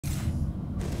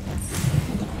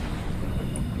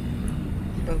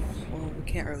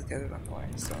we can't really get it on the way,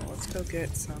 so let's go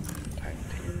get some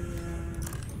titanium.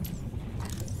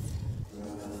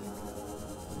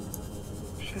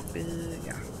 Should be,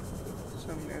 yeah.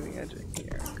 So near the edge of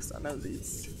here, because I know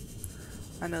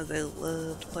they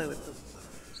love to play with the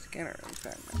scanner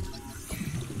thing.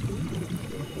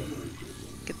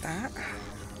 Get that.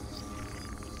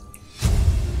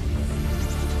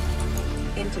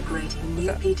 Integrating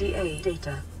new PDA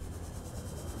data.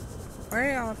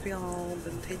 Where y'all have y'all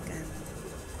been taking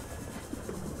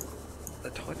the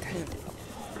titanium?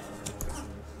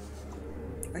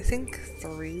 I think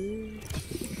 3.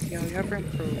 Yeah, we have room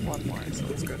for 1 more, so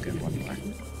let's go get 1 more.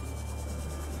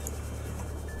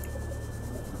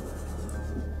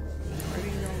 Where do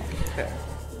you fit?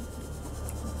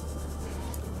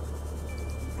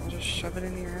 I'll just shove it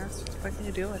in your ass. What the fuck can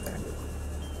you do with it?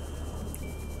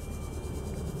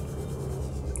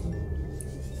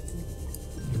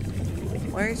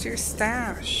 Where's your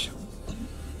stash?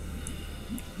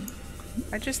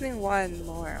 I just need 1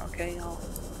 more, okay, y'all?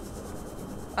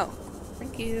 Oh,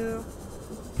 thank you.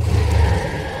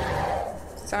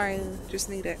 Sorry, just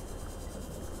need it.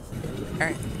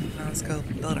 Alright, now let's go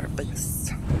build our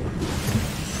base.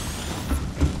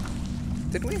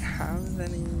 Did we have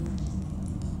any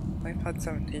iPod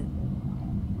 17?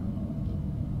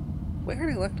 We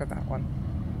already looked at that one.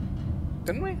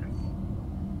 Didn't we?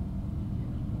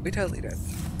 We totally did.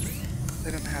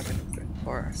 They didn't have anything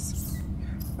for us.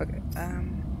 Okay,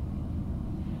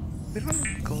 we don't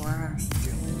have glass,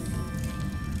 do we?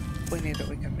 If we need it,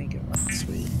 we can make it once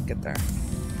we get there.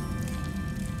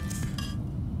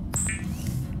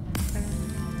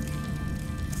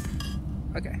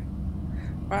 Okay.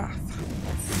 We're off.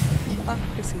 Off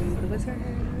to see the wizard,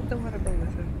 the wonderful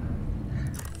wizard.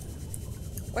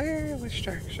 Where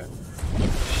restriction?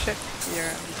 Shift here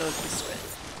and go this way.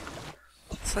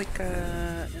 It's like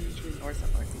in between north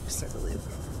and northeast, I believe.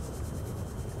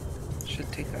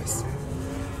 Should take us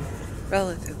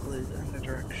relatively in the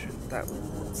direction that we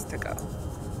want to go.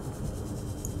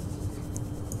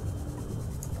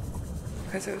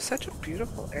 Because it was such a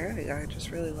beautiful area, I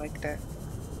just really liked it.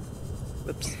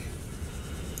 Whoops.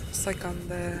 It's like on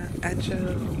the edge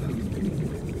of,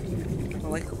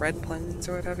 like, Red Plains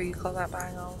or whatever you call that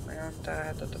biome, and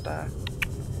the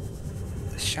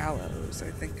Shallows,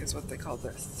 I think is what they call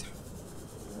this.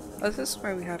 Oh, this is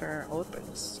where we had our old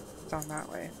base. It's on that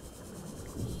way.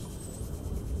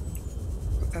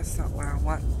 But that's not what I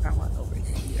want. I want over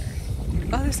here.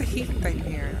 Oh, there's a heat thing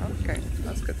here. Okay,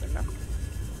 that's good to know.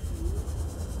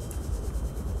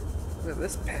 Look at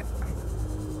this pit.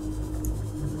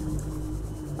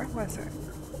 Where was it?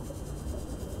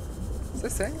 Is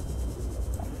this it?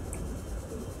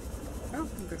 I don't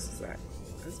think this is it.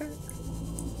 Is it?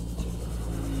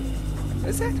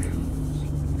 Is it?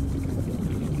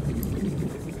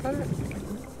 Got it.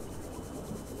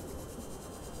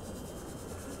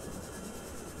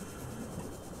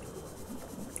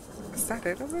 Is that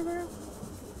it over there?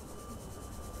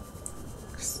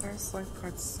 Because there's like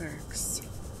part 6.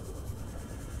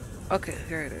 Okay,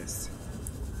 here it is.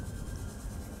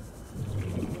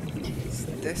 It's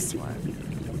this one.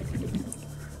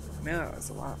 I knew it was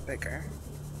a lot bigger.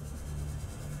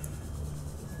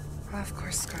 Oh, of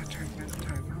course, Scott turned back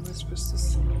time. How am I supposed to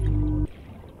sleep?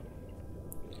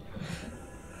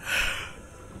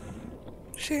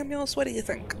 Samuels, what do you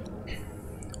think?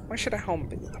 Where should our home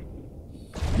be?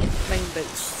 Main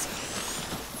base.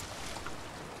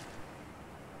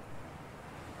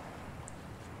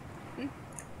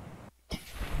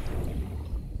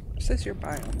 This is your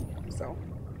biome, so.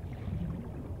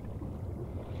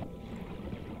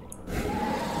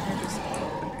 Or just an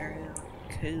open area.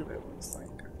 Cave, it looks like.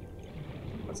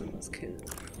 What's in this cave?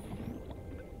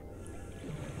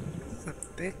 It's a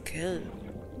big cave.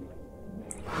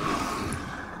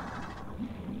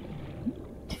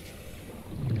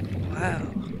 Wow.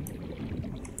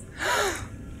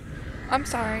 I'm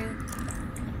sorry.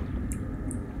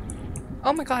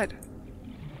 Oh my god.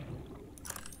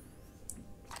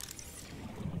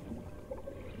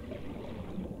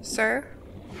 Sir?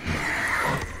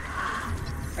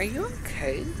 Are you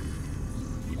okay?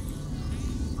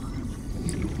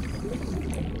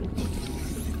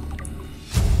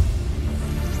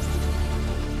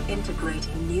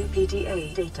 Integrating new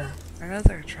PDA data. I know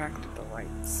they're attracted to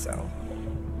light, so.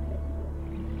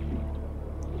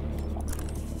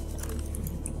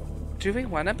 Do we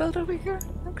want to build over here,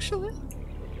 actually?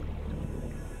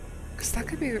 Because that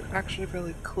could be actually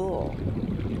really cool.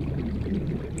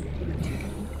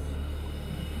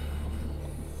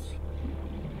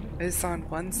 Is on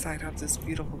one side have this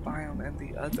beautiful biome and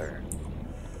the other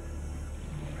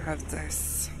have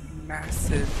this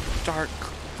massive dark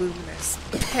luminous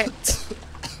pit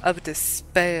of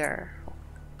despair.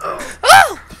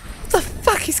 Oh! What the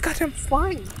fuck? He's got him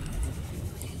flying.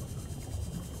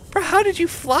 Bro, how did you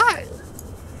fly?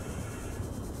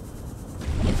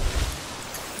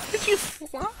 How did you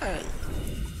fly?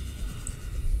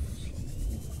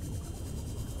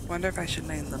 Wonder if I should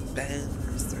name them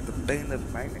Banes. They're the bane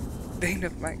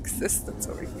of my existence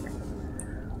over here.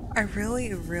 I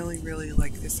really, really, really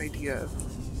like this idea of,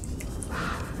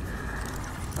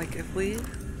 like, if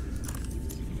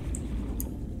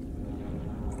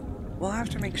we'll have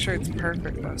to make sure it's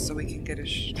perfect though, so we can get a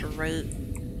straight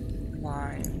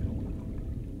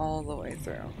line all the way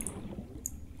through.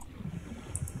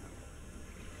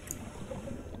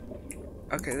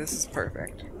 Okay, this is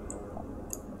perfect.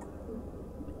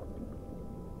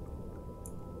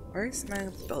 Where's my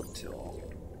build tool?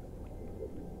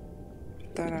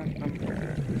 Put that on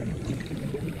number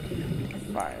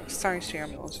 5. Sorry,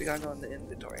 shambles. We gotta go in the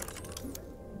inventory.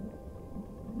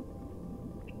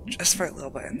 Just for a little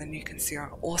bit, and then you can see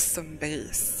our awesome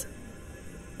base.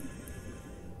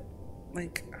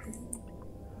 Like,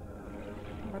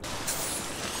 what?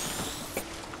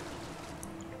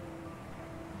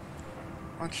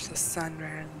 Watch the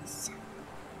sunrise.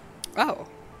 Oh.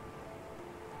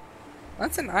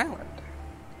 That's an island.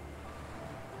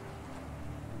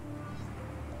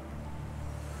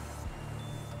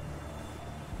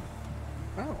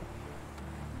 Oh.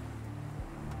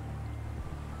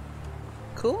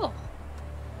 Cool.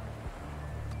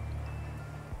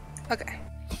 Okay.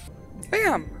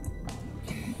 Bam!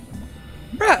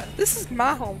 Bruh, this is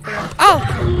my home, fam. Oh!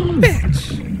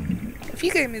 Bitch! If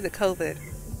you gave me the COVID.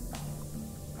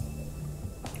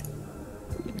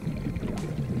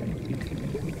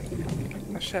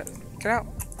 Oh shit. Get out.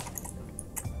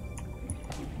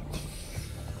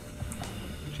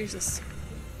 Jesus.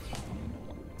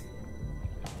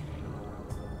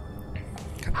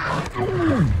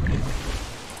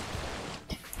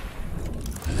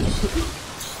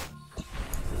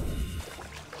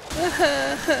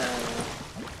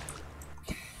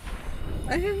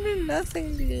 I didn't do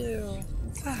nothing to you.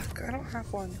 Fuck, I don't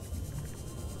have one.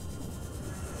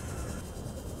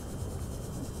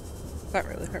 That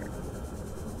really hurt.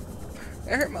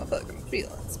 It hurt my fucking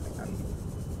feelings, man.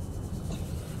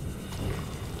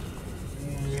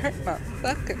 It hurt my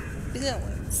fucking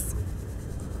feelings.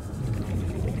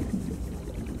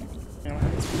 You know,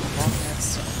 it's been a long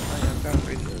ass time. I've got a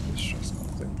radio distress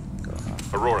going on.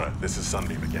 Aurora, this is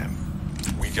Sunbeam again.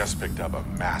 We just picked up a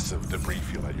massive debris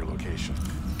field at your location.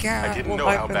 Yeah, I didn't well, know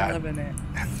I've how been bad living it.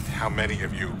 and how many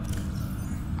of you.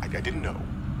 I didn't know.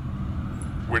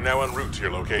 We're now en route to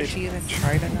your location. Did you even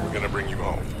try to know? We're gonna bring you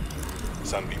home.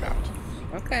 Sunbeam out.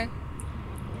 Okay.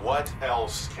 What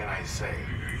else can I say?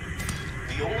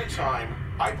 The only time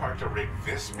I parked a rig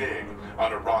this big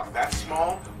on a rock that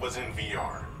small was in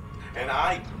VR, and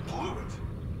I blew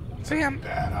it. So yeah,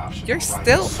 Bad option. you're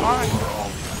still on.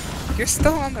 You're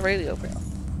still on the radio, bro.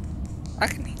 I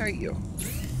can hear you.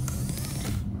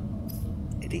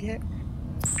 Idiot.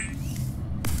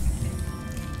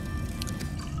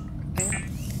 Damn.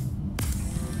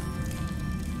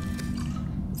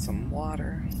 Some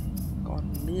water. God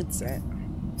needs it.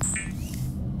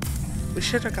 We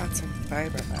should have got some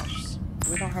fiber mesh.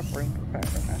 We don't have room for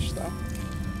fiber mesh though.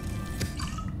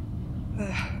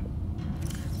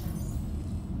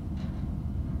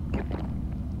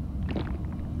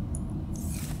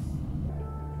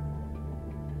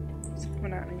 It's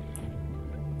coming at me.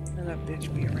 And that bitch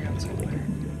be around somewhere.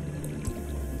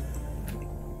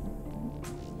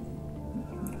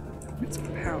 It's a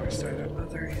power startup. Oh,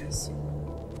 there he is.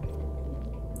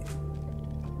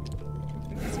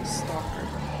 It's a stalker.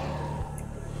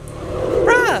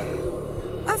 Bruh!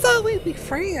 I thought we'd be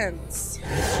friends.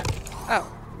 Oh,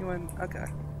 you want? Okay.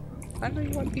 I know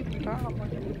you want people down. I'm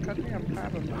like, goddamn,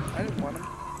 probably. I didn't want them.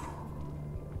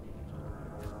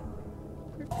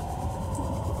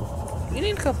 You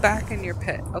need to go back in your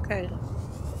pit, okay?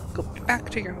 Go back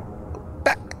to your home. Go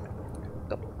back.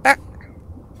 Go back.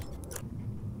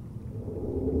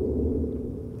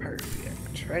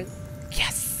 Perfect, right?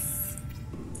 Yes!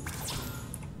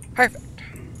 Perfect.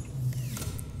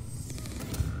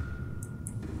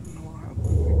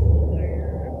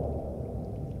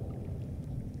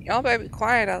 Y'all better be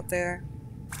quiet out there.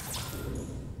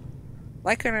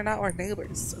 Like it or not, we're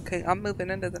neighbors. Okay, I'm moving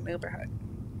into the neighborhood.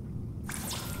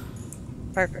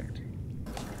 Perfect.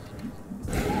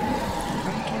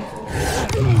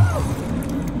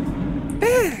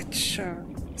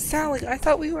 Bitch! Sally, I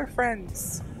thought we were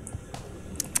friends.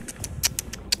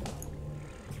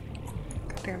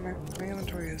 God damn it, my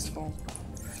inventory is full.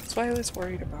 That's what I was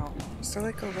worried about. Is there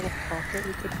like a little pocket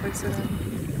we could place it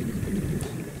in?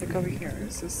 like over here?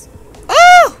 Is this...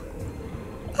 Oh!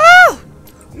 Oh!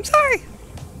 I'm sorry!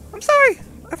 I'm sorry!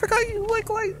 I forgot you like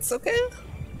lights, okay?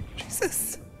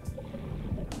 Jesus.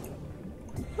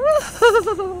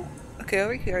 Okay,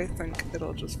 over here I think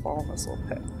it'll just fall in this little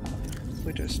pit.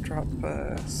 We just drop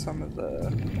some of the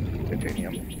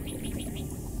titanium.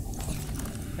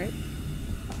 Right?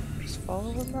 Just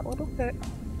follow in that little pit.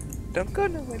 Don't go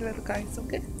nowhere, little guys,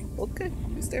 okay? Okay,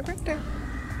 you stay right there.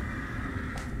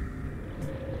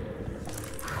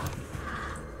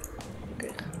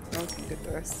 Okay, now we can get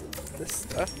the rest of this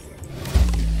stuff.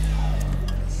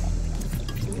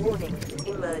 Warning,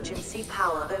 emergency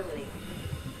power only.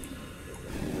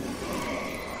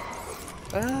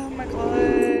 Oh my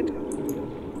god.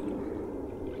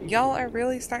 Y'all are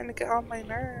really starting to get on my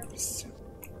nerves.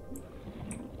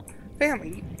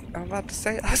 Family, I'm about to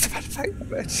say, I was about to fight the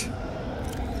bitch.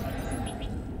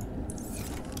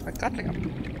 Like,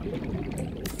 goddamn.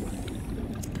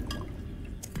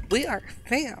 We are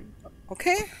fam,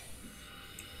 okay?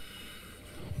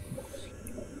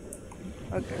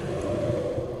 Okay.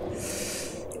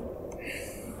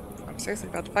 I'm seriously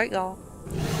about to fight y'all.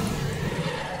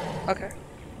 Okay.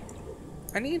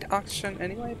 I need oxygen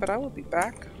anyway, but I will be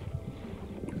back.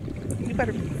 You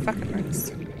better be fucking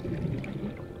nice.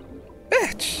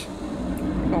 Bitch!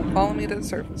 You're gonna follow me to the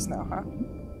surface now, huh?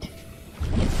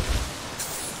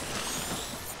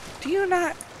 Do you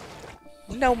not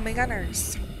know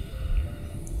manners?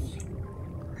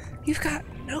 You've got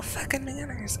no fucking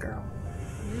manners, girl.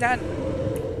 None.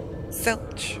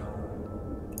 Zilch.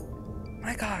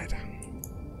 My god.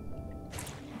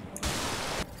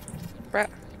 Bruh.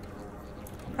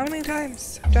 How many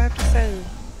times do I have to say?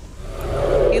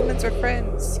 Humans are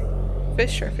friends.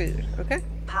 Fish are food, okay?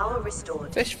 Power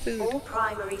restored. Fish food. All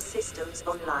primary systems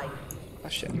online. Oh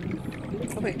shit.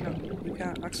 Oh wait, no. We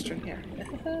got oxygen here.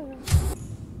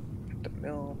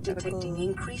 Detecting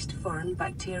increased foreign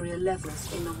bacteria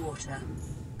levels in the water.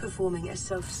 Performing a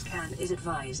self-scan is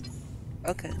advised.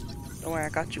 Okay. Don't worry, I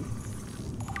got you.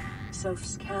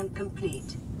 Self-scan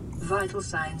complete. Vital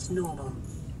signs normal.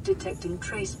 Detecting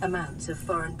trace amounts of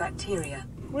foreign bacteria.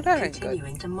 Well, that ain't good.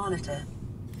 Continuing to monitor.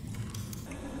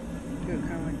 Do it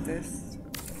kind of like this.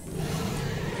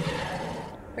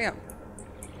 Bam.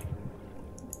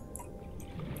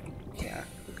 Yeah.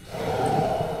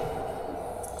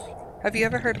 Have you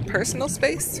ever heard of personal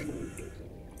space?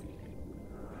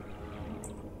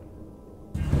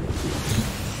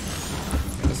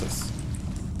 What is this?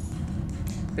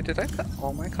 Wait, did I cut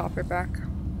all my copper back?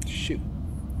 Shoot.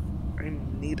 I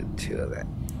needed 2 of it.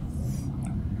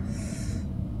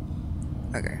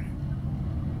 Okay.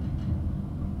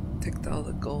 Take all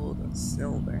the gold and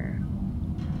silver.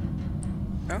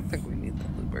 I don't think we need the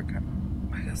lubricant.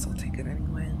 I guess I'll take it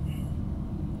anyway.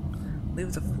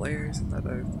 Leave the flares and that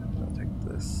other thing. I'll take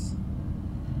this.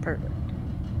 Perfect.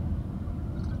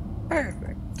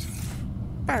 Perfect.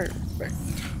 Perfect.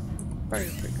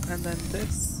 Perfect. And then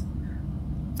this.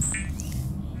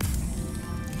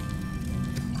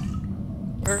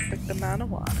 Perfect amount of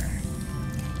water.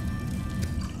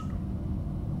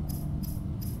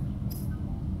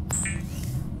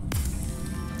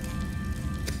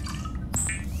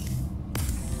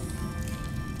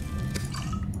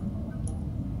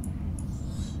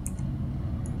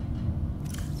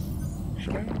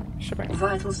 Shebang.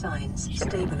 Vital signs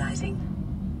stabilizing.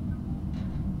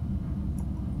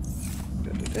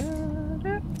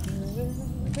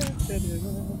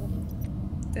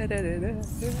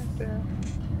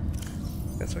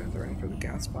 Guess we have to run for the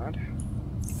gas pod.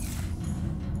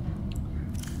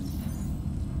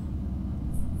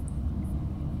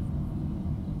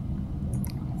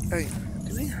 Oh yeah,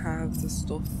 do we have the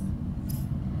stuff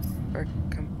for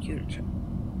computer chip?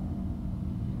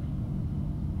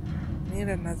 Need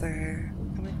another.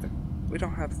 We can make the. We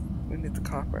don't have. We need the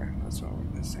copper. That's what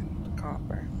we're missing. The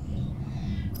copper.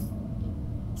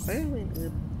 Why do we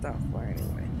need that for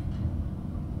anyway?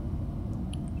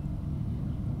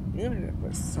 Even if it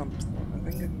was something, I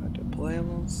think in the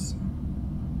deployables.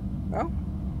 Oh?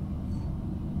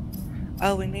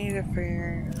 Oh, we need it for.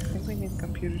 I think we need a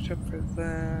computer chip for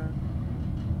the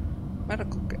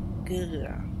medical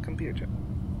computer chip.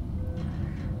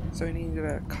 So we need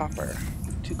a copper.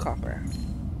 2 copper.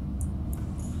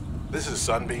 This is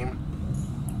Sunbeam.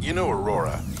 You know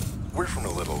Aurora. We're from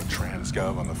a little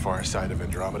transgov on the far side of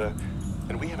Andromeda,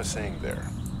 and we have a saying there.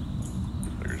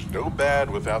 There's no bad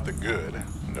without the good,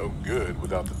 no good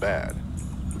without the bad.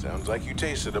 Sounds like you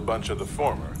tasted a bunch of the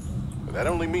former, but that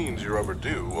only means you're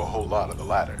overdue a whole lot of the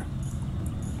latter.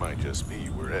 Might just be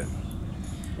we're in.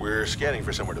 We're scanning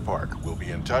for somewhere to park. We'll be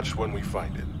in touch when we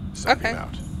find it. Sunbeam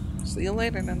out. See you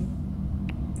later then.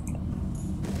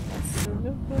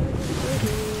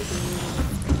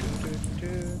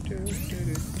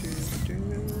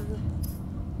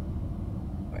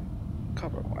 Wait,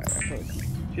 copper wire for the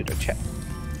computer chip.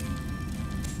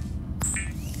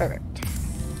 Perfect.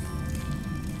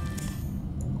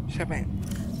 Champagne.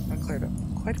 I cleared up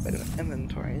quite a bit of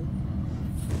inventory,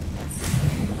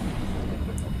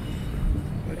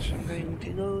 which I'm going to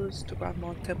use to grab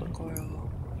more typical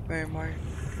or more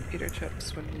computer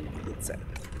chips when we need it set.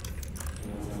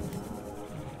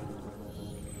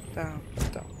 Down,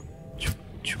 down. Choo,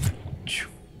 choo, choo.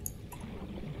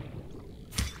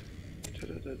 Da,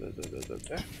 da, da, da, da, da,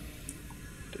 da.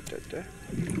 Da, da, da.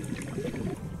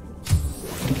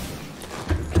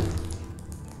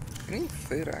 I need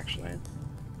food actually.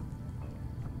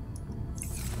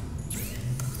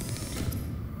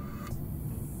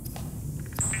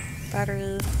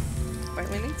 Battery. Wait,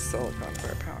 we need silicon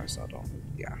for a power cell, don't we?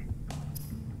 Yeah.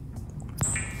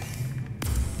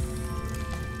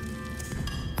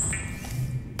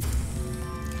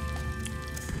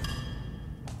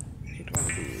 Need one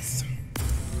of these.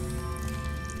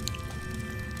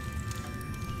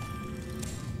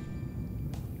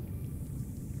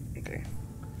 Okay.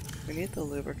 We need the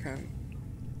lubricant.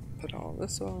 Put all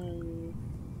this on.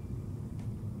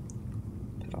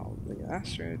 Put all the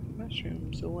asteroid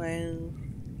mushrooms away.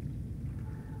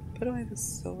 Put away the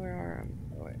silver arm.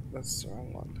 Oh wait, that's the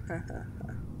wrong one.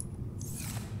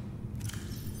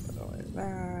 Put away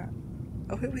that.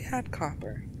 Oh wait, we had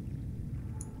copper.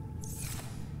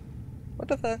 What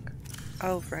the fuck?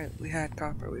 Oh right, we had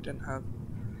copper, we didn't have...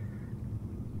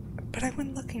 But I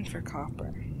went looking for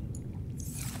copper.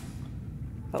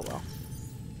 Oh well.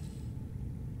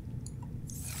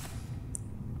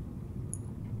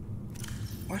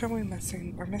 What are we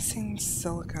missing? We're missing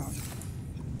silicone.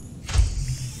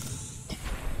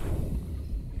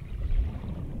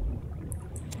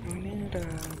 We need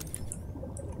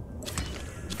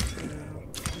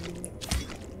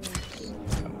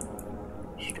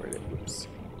destroyed it. Oops.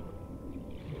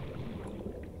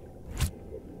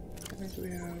 How many do we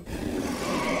have?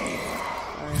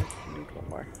 I need one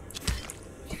more.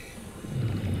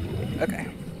 Okay,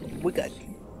 we good.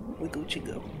 We Gucci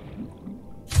go.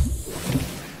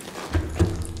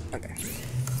 Okay.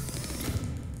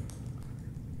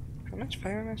 How much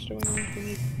fire mass do we need? We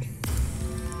need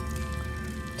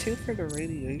 2 for the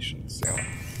radiation cell.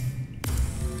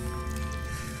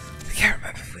 I can't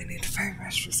remember if we need fire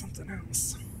mass for something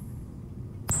else.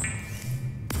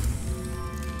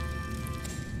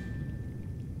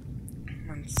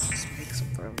 Let's just make some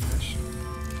fire mass.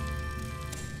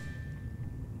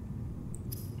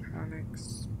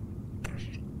 Onyx.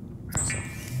 Awesome.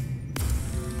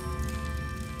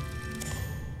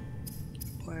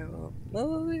 Play a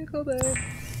little vehicle bay.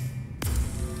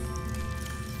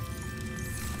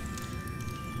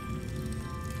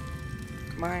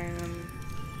 Come on.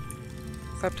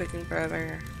 Stop taking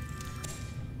forever.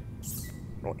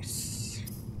 Noise.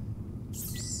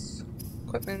 Oops.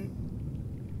 Equipment.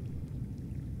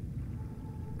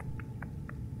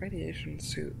 Radiation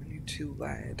suit. I need 2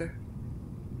 lead.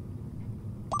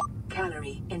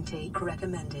 Calorie intake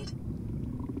recommended.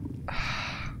 I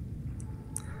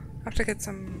have to get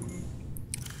some.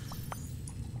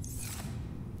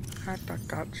 Had to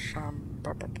got some.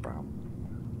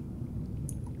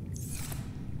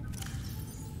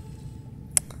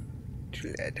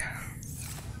 Lead.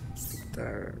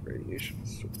 The radiation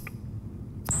suit.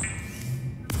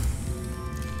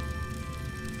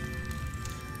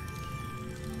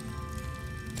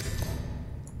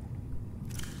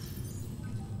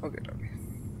 Okay, okay.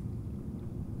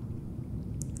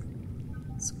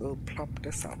 Let's go plop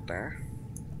this out there.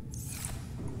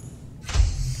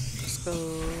 Just go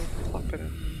plop it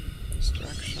in this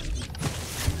direction.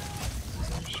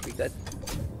 Should be good.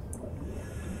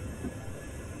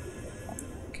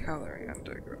 Calorie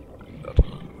underground.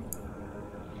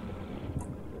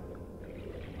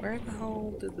 Where the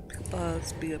hell did the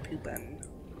pupas be a pupan?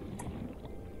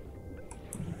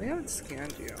 They haven't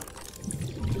scanned you.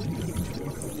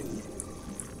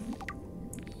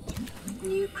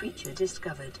 New creature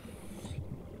discovered.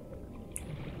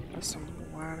 There's some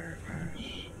water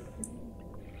fish.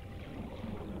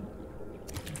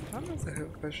 I don't know if the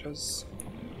hookfish has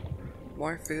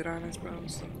more food on his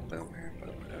bones than the boomer,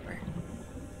 but whatever.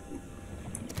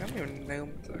 I don't even know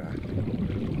what the...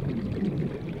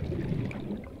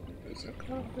 Is it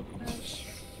called hookfish?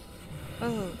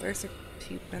 Oh, there's a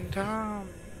peeping Tom.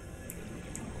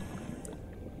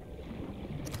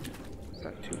 Is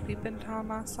that 2 peeping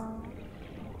Tom I saw?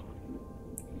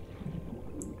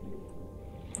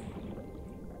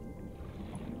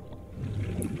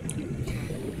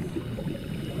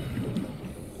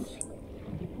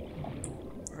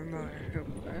 Another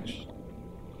hoopfish.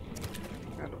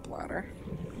 And a bladder.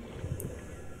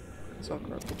 So I'll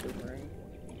grab the boomerang.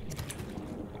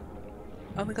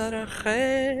 Oh, we got a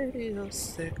radio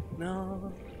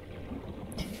signal.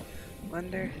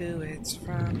 Wonder who it's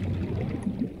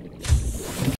from.